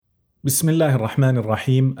بسم الله الرحمن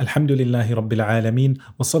الرحيم الحمد لله رب العالمين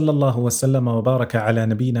وصلى الله وسلم وبارك على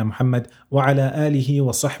نبينا Muhammad وعلى آله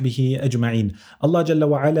وصحبه أجمعين. Allah Jalla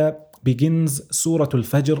wa Ala begins Surah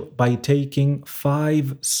Al-Fajr by taking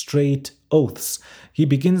 5 straight oaths. He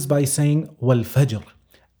begins by saying Wal-Fajr,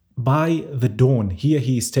 by the dawn. Here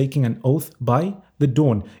he is taking an oath by the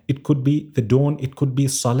dawn. It could be the dawn, it could be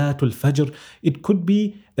Salatul Fajr, it could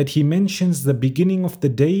be that he mentions the beginning of the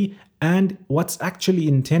day, and what's actually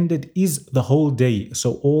intended is the whole day,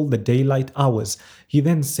 so all the daylight hours. He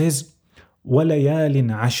then says وَلَيَالٍ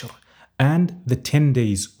عَشْرٍ, and the 10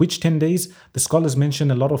 days. Which 10 days? The scholars mention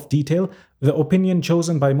a lot of detail. The opinion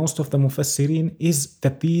chosen by most of the Mufassirin is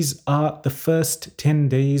that these are the first 10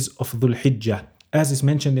 days of Dhul Hijjah. As is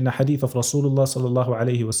mentioned in a hadith of Rasulullah sallallahu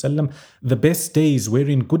alayhi wasallam, the best days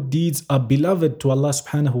wherein good deeds are beloved to Allah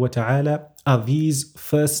subhanahu wa ta'ala are these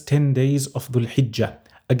first 10 days of Dhul Hijjah.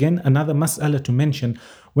 Again, another mas'ala to mention,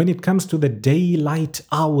 when it comes to the daylight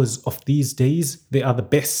hours of these days, they are the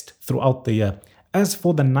best throughout the year. As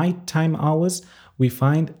for the nighttime hours, we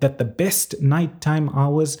find that the best nighttime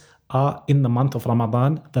hours are in the month of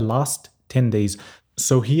Ramadan, the last 10 days.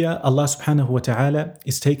 So here Allah subhanahu wa ta'ala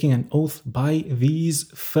is taking an oath by these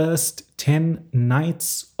first 10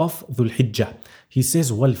 nights of Dhul Hijjah. He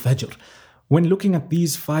says, Wal Fajr. When looking at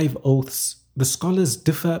these 5 oaths, the scholars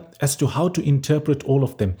differ as to how to interpret all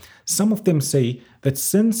of them. Some of them say that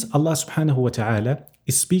since Allah subhanahu wa ta'ala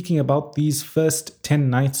is speaking about these first 10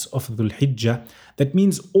 nights of Dhul Hijjah, that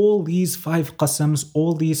means all these 5 qasams,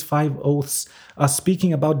 all these 5 oaths are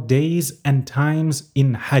speaking about days and times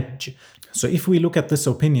in Hajj. So if we look at this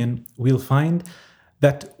opinion, we'll find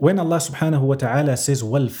that when Allah subhanahu wa ta'ala says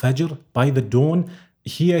Wal Fajr, by the dawn,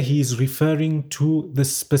 here he is referring to the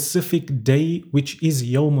specific day which is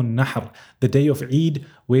Yawmun Nahr, the day of Eid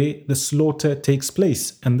where the slaughter takes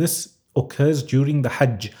place, and this occurs during the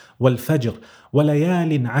Hajj. Wal Fajr,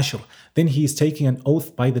 Walayalin Ashr. Then he is taking an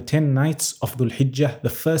oath by the 10 nights of Dhul Hijjah, the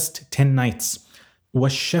first 10 nights.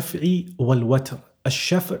 Wash-Shaf'i wal-Watr.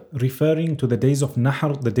 Ash-Shaf' referring to the days of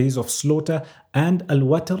Nahr, the days of slaughter, and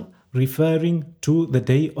Al-Watr referring to the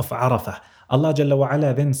day of Arafah. Allah Jalla wa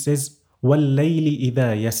Ala then says, وَاللَّيْلِ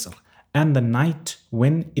إِذَا يَسْرٍ, and the night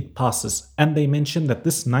when it passes. And they mention that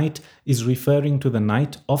this night is referring to the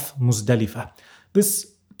night of Muzdalifah.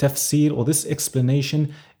 This tafsir or this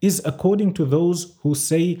explanation is according to those who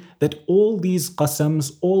say that all these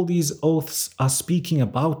qasams, all these oaths are speaking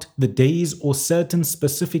about the days or certain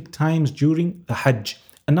specific times during the Hajj.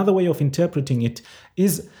 Another way of interpreting it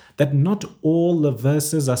is that not all the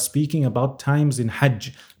verses are speaking about times in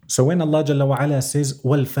Hajj. So when Allah Jalla wa Ala says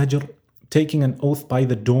Wal Fajr, taking an oath by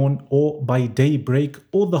the dawn or by daybreak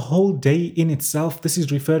or the whole day in itself, this is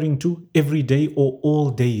referring to every day or all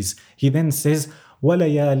days. He then says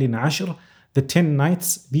وَلَيَالٍ عَشْرٍ, the 10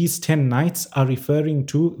 nights. These 10 nights are referring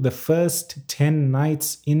to the first 10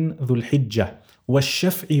 nights in Dhul Hijjah.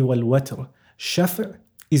 وَالشَّفْعِ وَالْوَتْرِ. Shaf'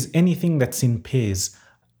 is anything that's in pairs.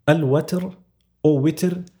 Al-Watr or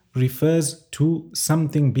Witr refers to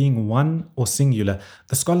something being one or singular.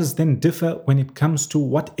 The scholars then differ when it comes to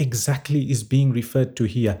what exactly is being referred to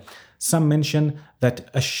here. Some mention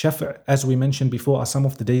that Ash-Shaf', as we mentioned before, are some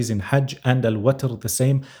of the days in Hajj, and Al-Watr the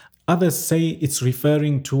same. Others say it's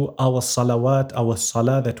referring to our salawat, our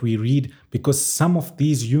salah that we read, because some of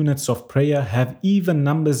these units of prayer have even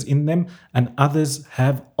numbers in them and others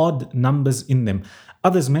have odd numbers in them.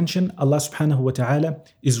 Others mention Allah subhanahu wa ta'ala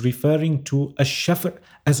is referring to Ash-Shaf'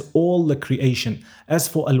 as all the creation. As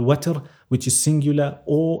for Al-Watr, which is singular,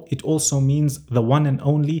 or it also means the one and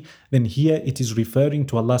only, then here it is referring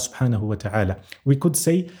to Allah subhanahu wa ta'ala. We could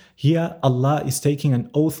say here Allah is taking an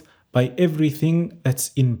oath by everything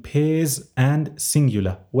that's in pairs and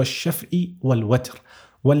singular. وَالشَّفْعِ وَالْوَتْرِ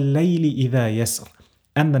وَاللَّيْلِ إِذَا يَسْرٍ,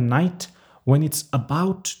 and the night when it's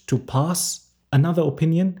about to pass. Another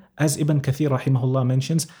opinion, as Ibn Kathir rahimahullah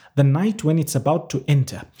mentions, the night when it's about to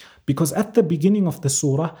enter. Because at the beginning of the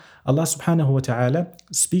surah, Allah subhanahu wa ta'ala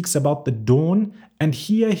speaks about the dawn, and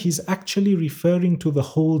here he's actually referring to the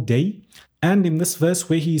whole day. And in this verse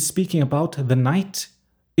where he is speaking about the night,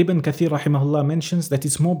 Ibn Kathir rahimahullah mentions that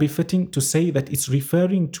it's more befitting to say that it's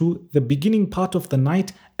referring to the beginning part of the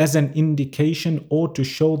night as an indication or to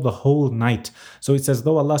show the whole night. So it's as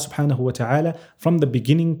though Allah subhanahu wa ta'ala, from the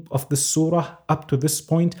beginning of the surah up to this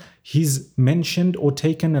point, he's mentioned or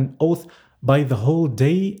taken an oath by the whole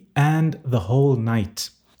day and the whole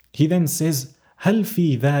night. He then says, هَلْ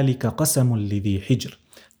فِي ذَلِكَ قَسَمٌ لِذِي حِجْرٍ.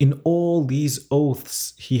 In all these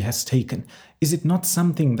oaths he has taken, is it not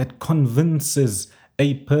something that convinces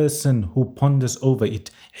a person who ponders over it?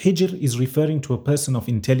 Hijr is referring to a person of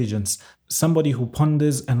intelligence. somebody who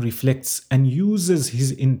ponders and reflects and uses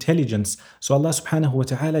his intelligence. So Allah subhanahu wa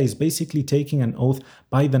ta'ala is basically taking an oath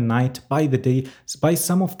by the night, by the day, by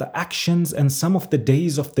some of the actions and some of the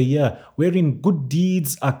days of the year wherein good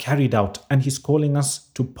deeds are carried out. And He's calling us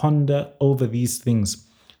to ponder over these things.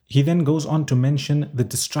 He then goes on to mention the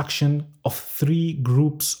destruction of 3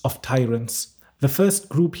 groups of tyrants. The first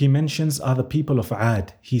group he mentions are the people of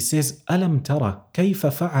Ad. He says, أَلَمْ تَرَ كَيْفَ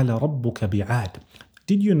فَعَلَ رَبُّكَ بِعَادٍ.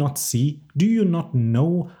 Did you not see? Do you not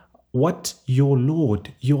know what your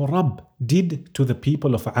Lord, your Rabb, did to the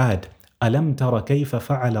people of Ad? أَلَمْ تَرَ كَيْفَ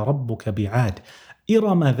فَعَلَ رَبُّكَ بِعَادٍ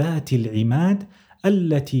إِرَمَ ذَاتِ الْعِمَادِ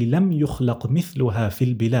الَّتِي لَمْ يُخْلَقْ مِثْلُهَا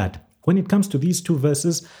فِي الْبِلَادِ. When it comes to these 2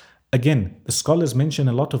 verses, again, the scholars mention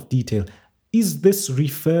a lot of detail. Is this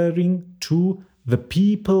referring to the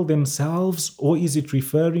people themselves, or is it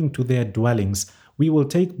referring to their dwellings? We will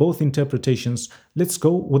take both interpretations. Let's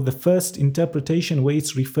go with the first interpretation where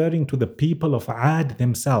it's referring to the people of Ad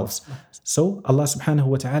themselves. So Allah subhanahu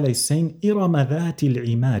wa ta'ala is saying, إِرَمَ ذَاتِ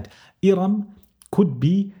الْعِمَادِ. Iram could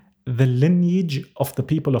be the lineage of the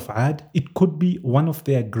people of Ad. It could be one of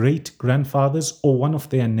their great grandfathers or one of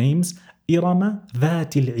their names. إِرَمَ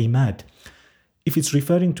ذَاتِ الْعِمَادِ. If it's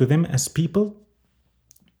referring to them as people,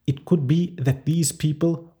 it could be that these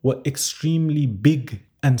people were extremely big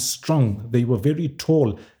and strong. They were very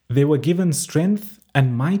tall. They were given strength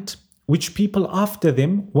and might, which people after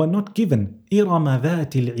them were not given. إِرَمَ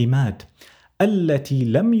ذَاتِ الْعِمَادِ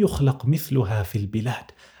الَّتِي لَمْ يُخْلَقْ مِثْلُهَا فِي الْبِلَادِ.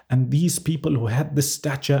 And these people who had this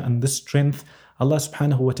stature and this strength, Allah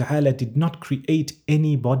subhanahu wa ta'ala did not create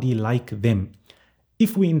anybody like them.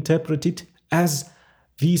 If we interpret it as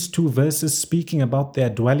these 2 verses speaking about their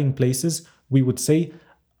dwelling places, we would say,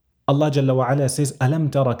 Allah Jalla wa Ala says,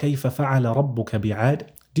 أَلَمْ تَرَ كَيْفَ فَعَلَ رَبُّكَ بِعَادٍ.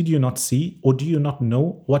 Did you not see or do you not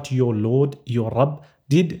know what your Lord, your Rabb,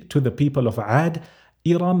 did to the people of Ad?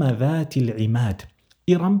 إِرَمَ ذَاتِ الْعِمَادِ.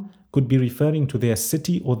 Iram could be referring to their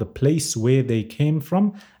city or the place where they came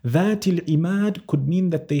from. ذَاتِ الْعِمَادِ could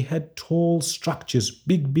mean that they had tall structures,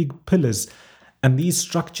 big pillars. And these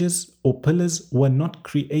structures or pillars were not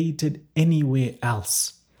created anywhere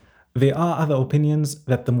else. There are other opinions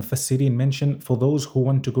that the Mufassirin mention. For those who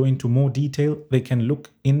want to go into more detail, they can look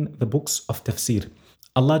in the books of tafsir.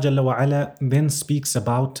 Allah Jalla wa Ala then speaks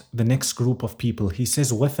about the next group of people. He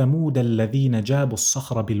says, وَثَمُودَ الَّذِينَ جَابُوا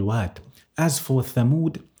الصَّخْرَ بِالْوَادِ. As for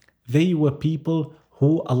Thamud, they were people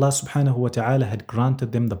who Allah subhanahu wa ta'ala had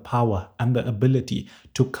granted them the power and the ability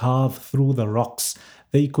to carve through the rocks.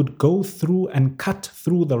 They could go through and cut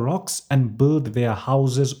through the rocks and build their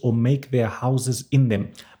houses or make their houses in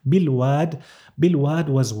them. Bilwad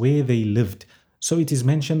was where they lived. So it is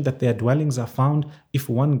mentioned that their dwellings are found if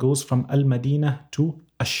one goes from Al-Madinah to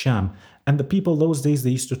Ash-Sham. And the people those days, they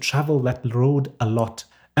used to travel that road a lot.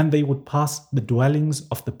 And they would pass the dwellings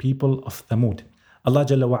of the people of Thamud. Allah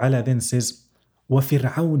Jalla wa Ala then says,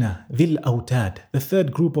 وَفِرْعَوْنَ ذِي الْأَوْتَادِ. The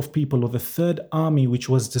third group of people or the third army which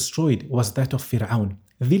was destroyed was that of Fir'aun.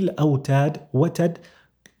 ذِي الْأَوْتَادِ. Watad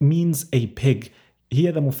means a peg.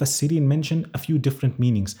 Here the Mufassirin mention a few different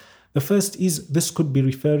meanings. The first is this could be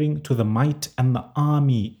referring to the might and the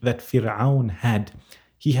army that Fir'aun had.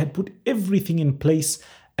 He had put everything in place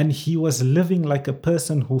and he was living like a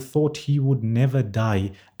person who thought he would never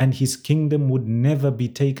die and his kingdom would never be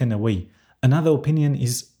taken away. Another opinion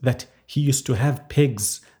is that he used to have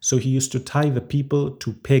pegs, so he used to tie the people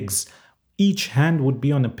to pegs. Each hand would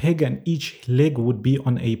be on a peg and each leg would be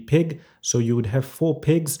on a peg, so you would have 4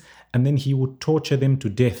 pegs, and then he would torture them to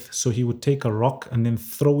death. So he would take a rock and then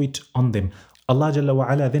throw it on them. Allah Jalla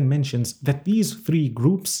wa Ala then mentions that these 3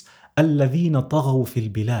 groups, الَّذِينَ طَغَوْا فِي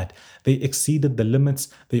الْبِلَادِ, they exceeded the limits,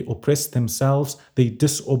 they oppressed themselves, they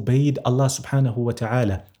disobeyed Allah subhanahu wa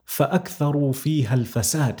ta'ala. فَأَكْثَرُوا فِيهَا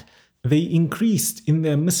الْفَسَادِ. They increased in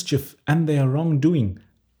their mischief and their wrongdoing.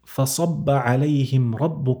 فَصَبَّ عَلَيْهِمْ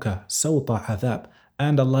رَبُّكَ سَوْطَ عَذَابٍ.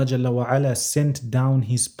 And Allah Jalla wa Ala sent down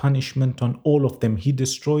His punishment on all of them. He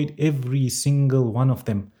destroyed every single one of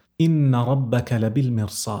them. إِنَّ رَبَّكَ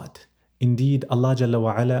لَبِالْمِرْصَادِ. Indeed, Allah Jalla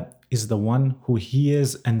wa Ala is the one who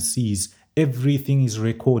hears and sees. Everything is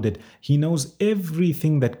recorded. He knows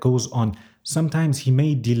everything that goes on. Sometimes He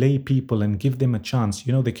may delay people and give them a chance.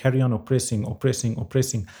 They carry on oppressing.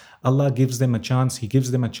 Allah gives them a chance. He gives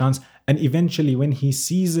them a chance. And eventually when He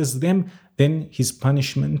seizes them, then His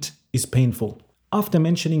punishment is painful. After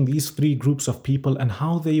mentioning these 3 groups of people and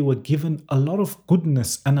how they were given a lot of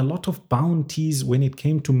goodness and a lot of bounties when it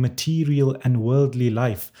came to material and worldly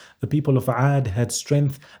life. The people of Ad had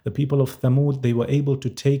strength. The people of Thamud, they were able to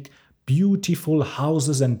take beautiful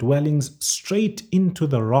houses and dwellings straight into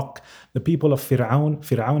the rock. The people of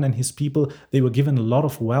Fir'aun and his people, they were given a lot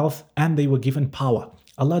of wealth and they were given power.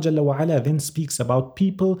 Allah Jalla wa Ala then speaks about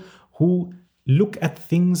people who look at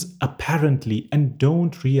things apparently and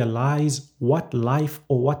don't realize what life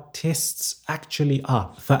or what tests actually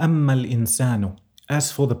are. فَأَمَّا الْإِنسَانُ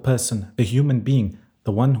As for the person, the human being,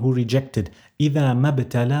 the one who rejected, إِذَا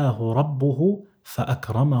مَبْتَلَاهُ رَبُّهُ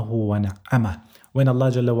فَأَكْرَمَهُ وَنَعَّمَهُ When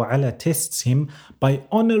Allah Jalla wa Ala tests him by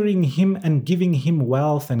honoring him and giving him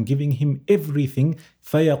wealth and giving him everything,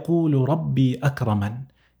 فَيَقُولُ رَبِّي أَكْرَمًا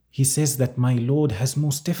He says that my Lord has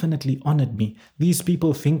most definitely honored me. These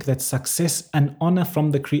people think that success and honor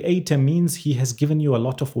from the Creator means He has given you a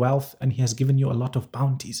lot of wealth and He has given you a lot of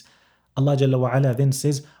bounties. Allah Jalla wa Ala then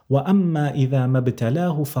says, وَأَمَّا إِذَا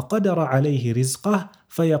مَبْتَلَاهُ فَقَدَرَ عَلَيْهِ رِزْقَهُ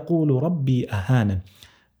فَيَقُولُ رَبِّي أَهَانًا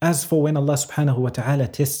As for when Allah subhanahu wa ta'ala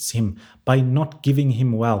tests him by not giving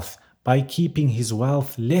him wealth, by keeping his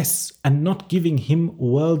wealth less and not giving him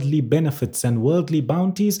worldly benefits and worldly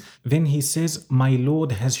bounties, then he says, my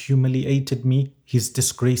Lord has humiliated me, he's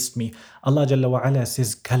disgraced me. Allah Jalla wa Ala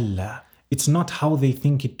says, Kalla. It's not how they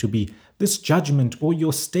think it to be. This judgment or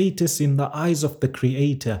your status in the eyes of the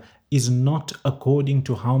Creator is not according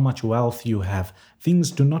to how much wealth you have. Things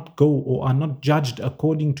do not go or are not judged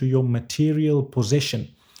according to your material possession.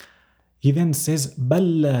 He then says,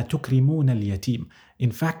 بَلْ لَا تُكْرِمُونَ الْيَتِيمِ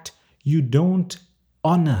In fact, you don't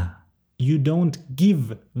honor, you don't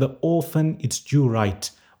give the orphan its due right.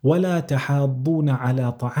 وَلَا تَحَاضُّونَ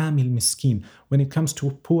عَلَى طَعَامِ الْمِسْكِينِ When it comes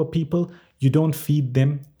to poor people, you don't feed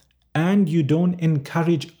them and you don't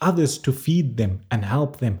encourage others to feed them and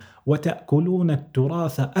help them. وَتَأْكُلُونَ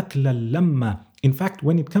التُّرَاثَ أَكْلًا لَمًّا In fact,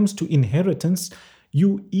 when it comes to inheritance,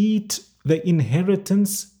 you eat the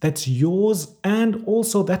inheritance that's yours and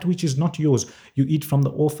also that which is not yours. You eat from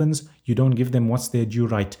the orphans, you don't give them what's their due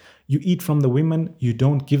right. You eat from the women, you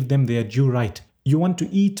don't give them their due right. You want to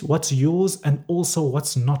eat what's yours and also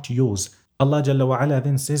what's not yours. Allah Jalla wa Ala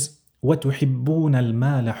then says, وَتُحِبُّونَ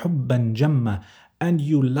الْمَالَ حُبًّا جَمًّا And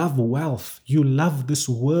you love wealth, you love this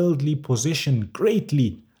worldly possession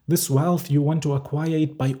greatly. This wealth, you want to acquire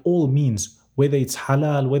it by all means. Whether it's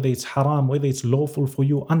halal, whether it's haram, whether it's lawful for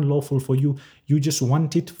you, unlawful for you, you just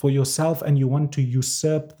want it for yourself and you want to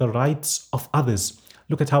usurp the rights of others.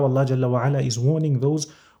 Look at how Allah Jalla wa Ala is warning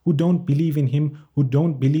those who don't believe in Him, who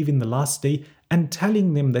don't believe in the last day, and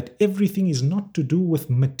telling them that everything is not to do with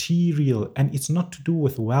material and it's not to do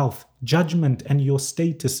with wealth. Judgment and your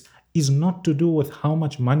status is not to do with how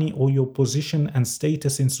much money or your position and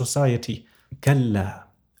status in society. Kalla,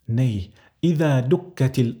 nay. إِذَا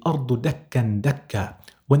دُكَّتِ الْأَرْضُ دَكًّا دَكًّا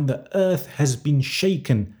When the earth has been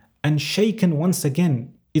shaken and shaken once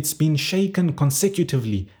again, it's been shaken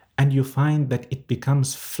consecutively and you find that it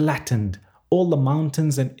becomes flattened. All the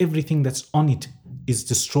mountains and everything that's on it is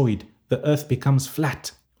destroyed. The earth becomes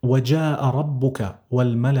flat. وَجَاءَ رَبُّكَ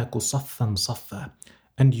وَالْمَلَكُ صَفًّا صَفًّا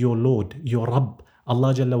And your Lord, your Rabb,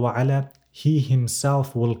 Allah Jalla wa Ala, He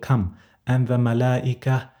Himself will come and the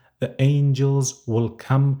malaika, the angels will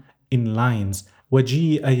come in lines.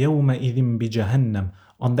 وَجِيءَ يَوْمَئِذٍ بِجَهَنَّمْ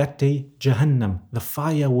On that day, Jahannam, the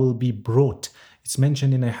fire will be brought. It's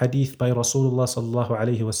mentioned in a hadith by Rasulullah sallallahu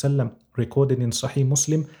alayhi wasallam, recorded in Sahih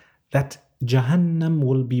Muslim, that Jahannam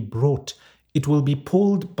will be brought. It will be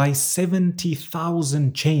pulled by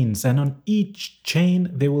 70,000 chains, and on each chain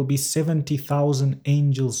there will be 70,000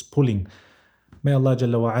 angels pulling. May Allah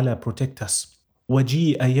Jalla wa Ala protect us.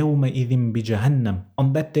 وَجِيءَ يَوْمَئِذٍ بِجَهَنَّمْ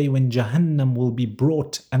On that day when Jahannam will be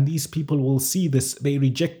brought, and these people will see this, they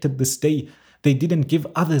rejected this day, they didn't give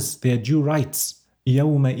others their due rights.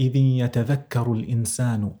 يَوْمَئِذٍ يَتَذَكَّرُ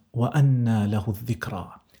الْإِنسَانُ وَأَنَّى لَهُ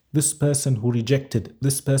الذِّكْرَى This person who rejected,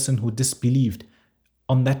 this person who disbelieved,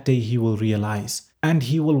 on that day he will realize, and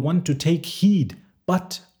he will want to take heed,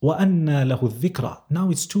 but وَأَنَّى لَهُ الذِّكْرَى Now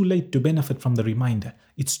it's too late to benefit from the reminder.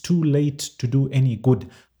 It's too late to do any good.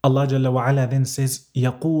 Allah Jalla wa Ala then says,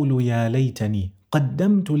 يَقُولُ يَا لَيْتَنِي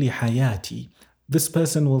قَدَّمْتُ لِحَيَاتِي This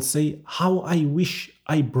person will say, how I wish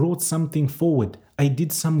I brought something forward. I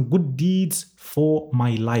did some good deeds for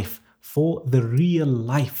my life, for the real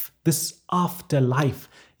life, this afterlife.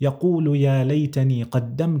 يَقُولُ يَا لَيْتَنِي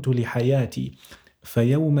قَدَّمْتُ لِحَيَاتِي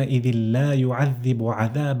فَيَوْمَئِذٍ لَا يُعَذِّبُ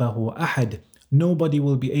عَذَابَهُ أَحَدٌ Nobody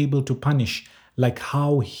will be able to punish like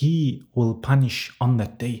how He will punish on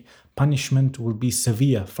that day. Punishment will be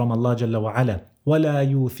severe from Allah Jalla wa Ala. وَلَا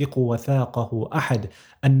يُوثِقُ وَثَاقَهُ أَحَدٌ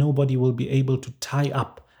And nobody will be able to tie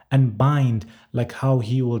up and bind like how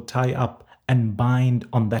He will tie up and bind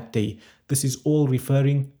on that day. This is all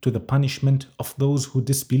referring to the punishment of those who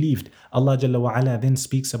disbelieved. Allah Jalla wa Ala then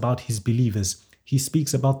speaks about His believers. He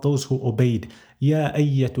speaks about those who obeyed. يَا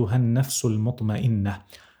أَيَّتُهَا النَّفْسُ الْمُطْمَئِنَّةِ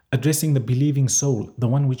Addressing the believing soul, the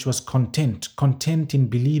one which was content in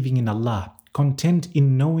believing in Allah, content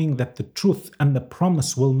in knowing that the truth and the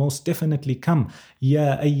promise will most definitely come.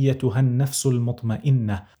 يا أيتها النفس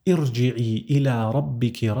المطمئنة ارجعي إلى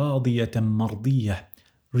ربك راضية مرضية.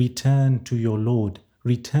 Return to your Lord,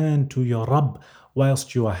 return to your Rabb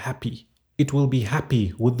whilst you are happy. It will be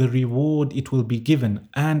happy with the reward it will be given,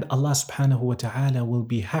 and Allah subhanahu wa ta'ala will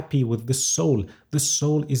be happy with this soul. This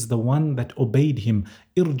soul is the one that obeyed Him.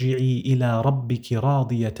 ارجعي إلى ربك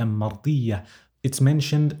راضية مرضية. It's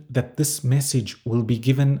mentioned that this message will be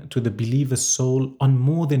given to the believer's soul on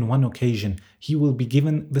more than one occasion. He will be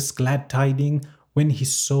given this glad tiding when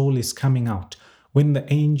his soul is coming out, when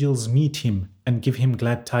the angels meet him and give him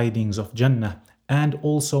glad tidings of Jannah, and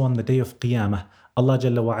also on the day of Qiyamah. Allah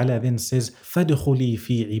Jalla wa Ala then says, فَادْخُلِي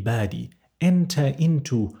فِي عِبَادِي. Enter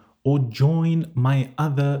into or join my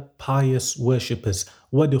other pious worshippers.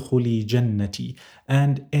 وَادْخُلِي جَنَّتِي.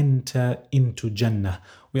 And enter into Jannah.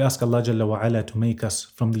 We ask Allah Jalla wa Ala to make us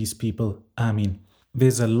from these people. Ameen.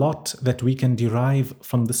 There's a lot that we can derive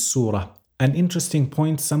from this surah. An interesting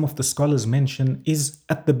point some of the scholars mention is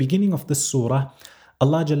at the beginning of this surah,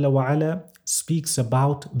 Allah Jalla wa Ala speaks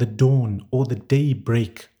about the dawn or the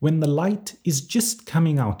daybreak, when the light is just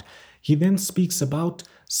coming out. He then speaks about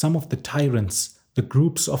some of the tyrants, the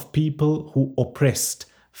groups of people who oppressed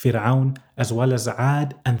Fir'aun as well as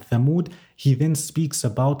Ad and Thamud. He then speaks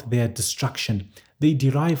about their destruction. They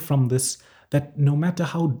derive from this that no matter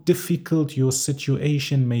how difficult your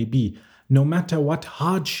situation may be, no matter what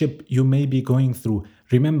hardship you may be going through,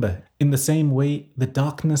 remember, in the same way the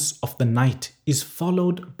darkness of the night is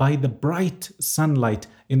followed by the bright sunlight,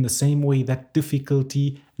 in the same way that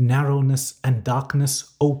difficulty, narrowness and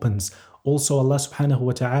darkness opens. Also Allah subhanahu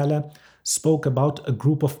wa ta'ala spoke about a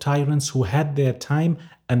group of tyrants who had their time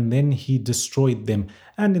and then He destroyed them.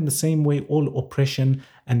 And in the same way all oppression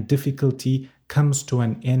and difficulty comes to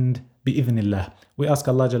an end bi'idhnillah. We ask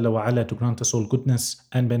Allah Jalla wa Ala to grant us all goodness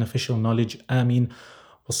and beneficial knowledge. Ameen.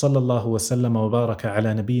 وصلى الله وسلم وبارك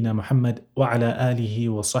على نبينا محمد وعلى آله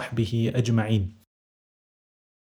وصحبه أجمعين.